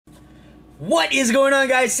What is going on,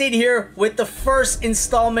 guys? Sid here with the first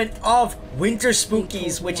installment of Winter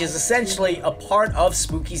Spookies, which is essentially a part of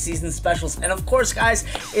Spooky Season Specials. And of course, guys,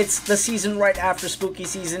 it's the season right after Spooky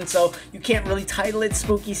Season, so you can't really title it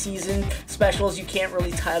Spooky Season Specials. You can't really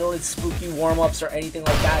title it Spooky Warm-Ups or anything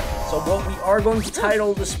like that. So what we are going to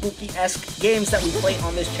title the spooky-esque games that we play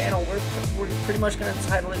on this channel, we're pretty much going to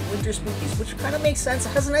title it Winter Spookies, which kind of makes sense.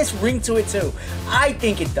 It has a nice ring to it, too. I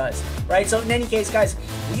think it does, right? So in any case, guys,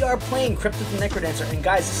 we are playing Crypt with the Necrodancer, and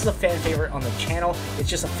guys, this is a fan favorite on the channel. It's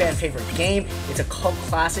just a fan favorite game. It's a cult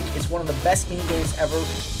classic. It's one of the best indie games ever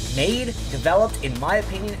made, developed, in my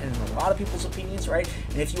opinion, and in a lot of people's opinions, right?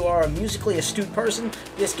 And if you are a musically astute person,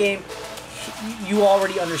 this game, you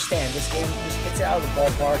already understand. This game just hits it out of the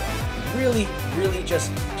ballpark. Really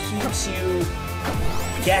just keeps you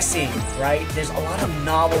guessing, right? There's a lot of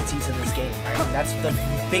novelties in this game, right? And that's the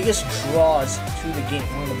biggest draws to the game.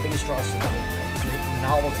 One of the biggest draws to the game, right? The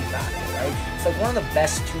novelty factor, right? It's like one of the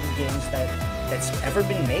best 2D games that's ever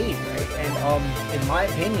been made, right? And in my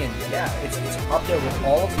opinion, yeah, it's up there with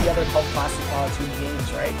all of the other cult classic 2D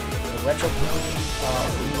games, right? The retro community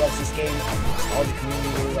really loves this game. All the community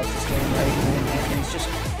really loves this game, right? And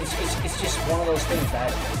it's just one of those things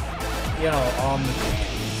that, you know,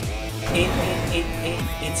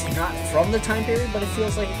 it's not from the time period, but it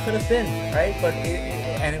feels like it could have been, right? But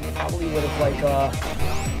and it probably would have like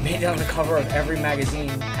made it on the cover of every magazine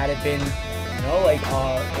had it been, you know, like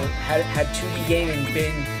had 2D gaming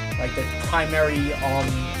been like the primary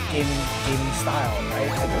gaming style, right?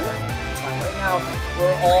 Right now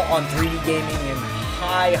we're all on 3D gaming and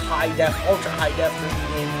high def, ultra high def 3D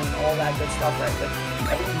gaming and all that good stuff, right? But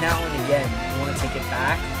every now and again you want to take it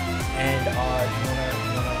back and you wanna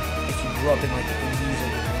if you grew up in like the 80s or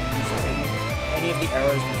the 90s or any of the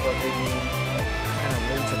eras before 3D like, kind of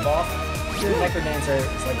really took off, Necrodancer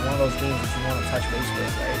is like one of those games that you want to touch base with,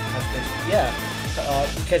 right? Touch base with, yeah,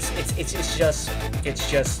 because it's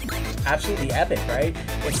just absolutely epic, right?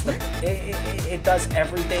 It does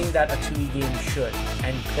everything that a 2D game should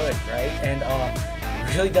and could, right? And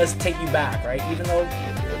really does take you back, right? Even though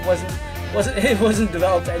it wasn't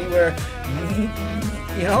developed anywhere,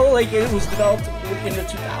 you know, like it was developed in the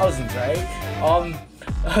 2000s,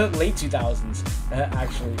 right? Late 2000s,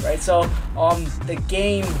 actually, right? So the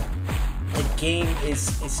game is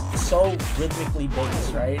so rhythmically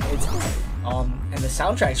based, right? It's and the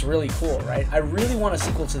soundtrack's really cool, right? I really want a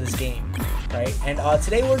sequel to this game, right? And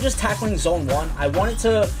today we're just tackling Zone 1. I wanted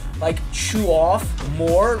to like chew off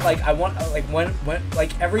more, like I want like when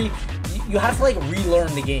like you have to like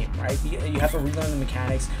relearn the game, right? You have to relearn the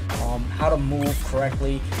mechanics, how to move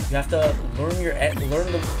correctly. You have to learn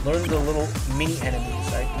learn the little mini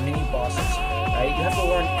enemies, right? The mini bosses, right? You have to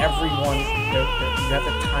learn everyone. You have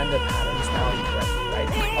to time their patterns down correctly,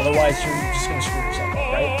 right? Otherwise, you're just gonna screw yourself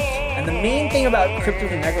up, right? And the main thing about Crypt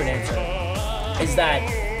with the Necrodancer is that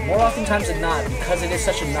more oftentimes than not, because it is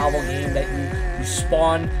such a novel game that you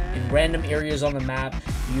spawn in random areas on the map.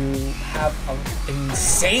 You have an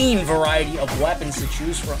insane variety of weapons to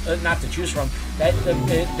choose from, not to choose from, that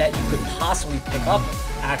you could possibly pick up,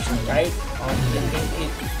 actually, right?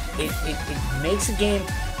 It makes the game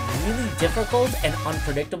really difficult and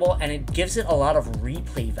unpredictable, and it gives it a lot of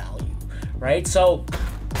replay value, right? So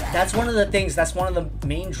that's one of the things. That's one of the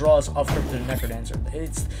main draws of Crypt with the Necrodancer.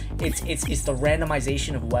 It's the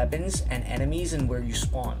randomization of weapons and enemies and where you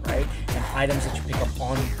spawn, right? And items that you pick up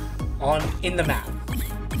in the map,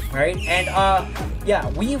 right? And yeah,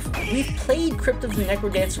 we've played Crypt of the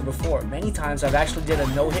Necrodancer before many times. I've actually did a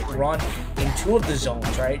no-hit run in 2 of the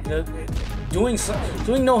zones, right? Doing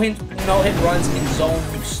no-hit runs in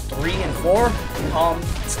zones 3 and 4,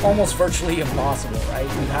 it's almost virtually impossible, right?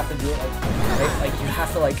 You have to do it like you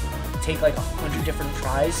have to like take like 100 different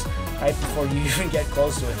tries, right, before you even get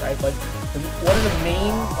close to it, right? But one of the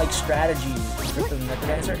main like strategies in Crypt of the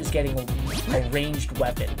Necrodancer is getting a ranged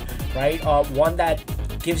weapon, right? One that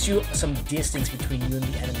gives you some distance between you and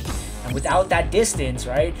the enemy. And without that distance,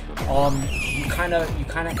 right, you kind of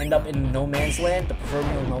end up in no man's land, the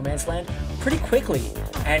proverbial no man's land, pretty quickly.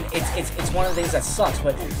 And it's one of the things that sucks.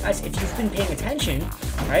 But guys, if you've been paying attention,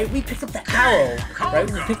 right, we picked up the arrow, right?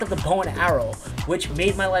 We picked up the bow and arrow, which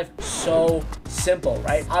made my life so simple,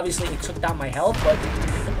 right? Obviously, it took down my health, but I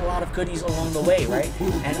picked up a lot of goodies along the way, right?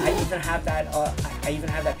 And I even have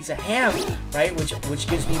that piece of ham, right, which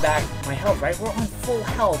gives me back my health, right? We're on full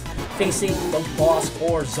health, facing the boss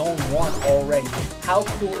for Zone 1, won already. How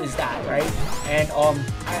cool is that, right? And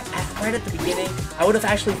right at the beginning, I would have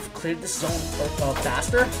actually cleared this zone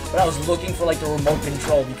faster, but I was looking for like the remote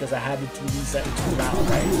control because I had the TV set too loud,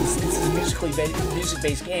 right? It's a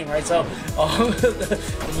music-based game, right? So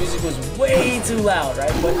the music was way too loud,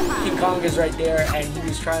 right? But King Kong is right there, and he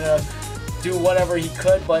was trying to do whatever he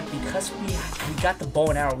could, but because we got the bow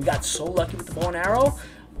and arrow, we got so lucky with the bow and arrow.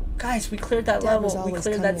 Guys, we cleared that level, we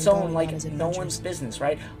cleared that zone like no one's business,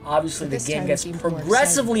 right? Obviously, the game gets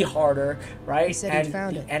progressively harder, right? And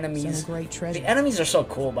the enemies are so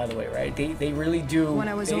cool, by the way, right? They really do,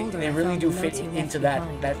 they really do fit into that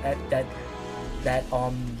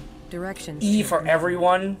E for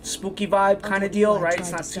everyone spooky vibe kind of deal, right?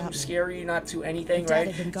 It's not too scary, not too anything,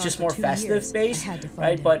 right? It's just more festive based,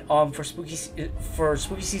 right? But for spooky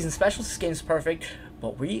season specials, this game's perfect.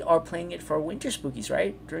 But we are playing it for winter spookies,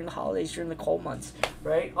 right? During the holidays, during the cold months,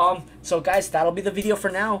 right? So guys, that'll be the video for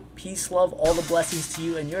now. Peace, love, all the blessings to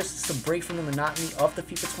you and yours. It's a break from the monotony of the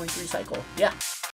FIFA 23 cycle. Yeah.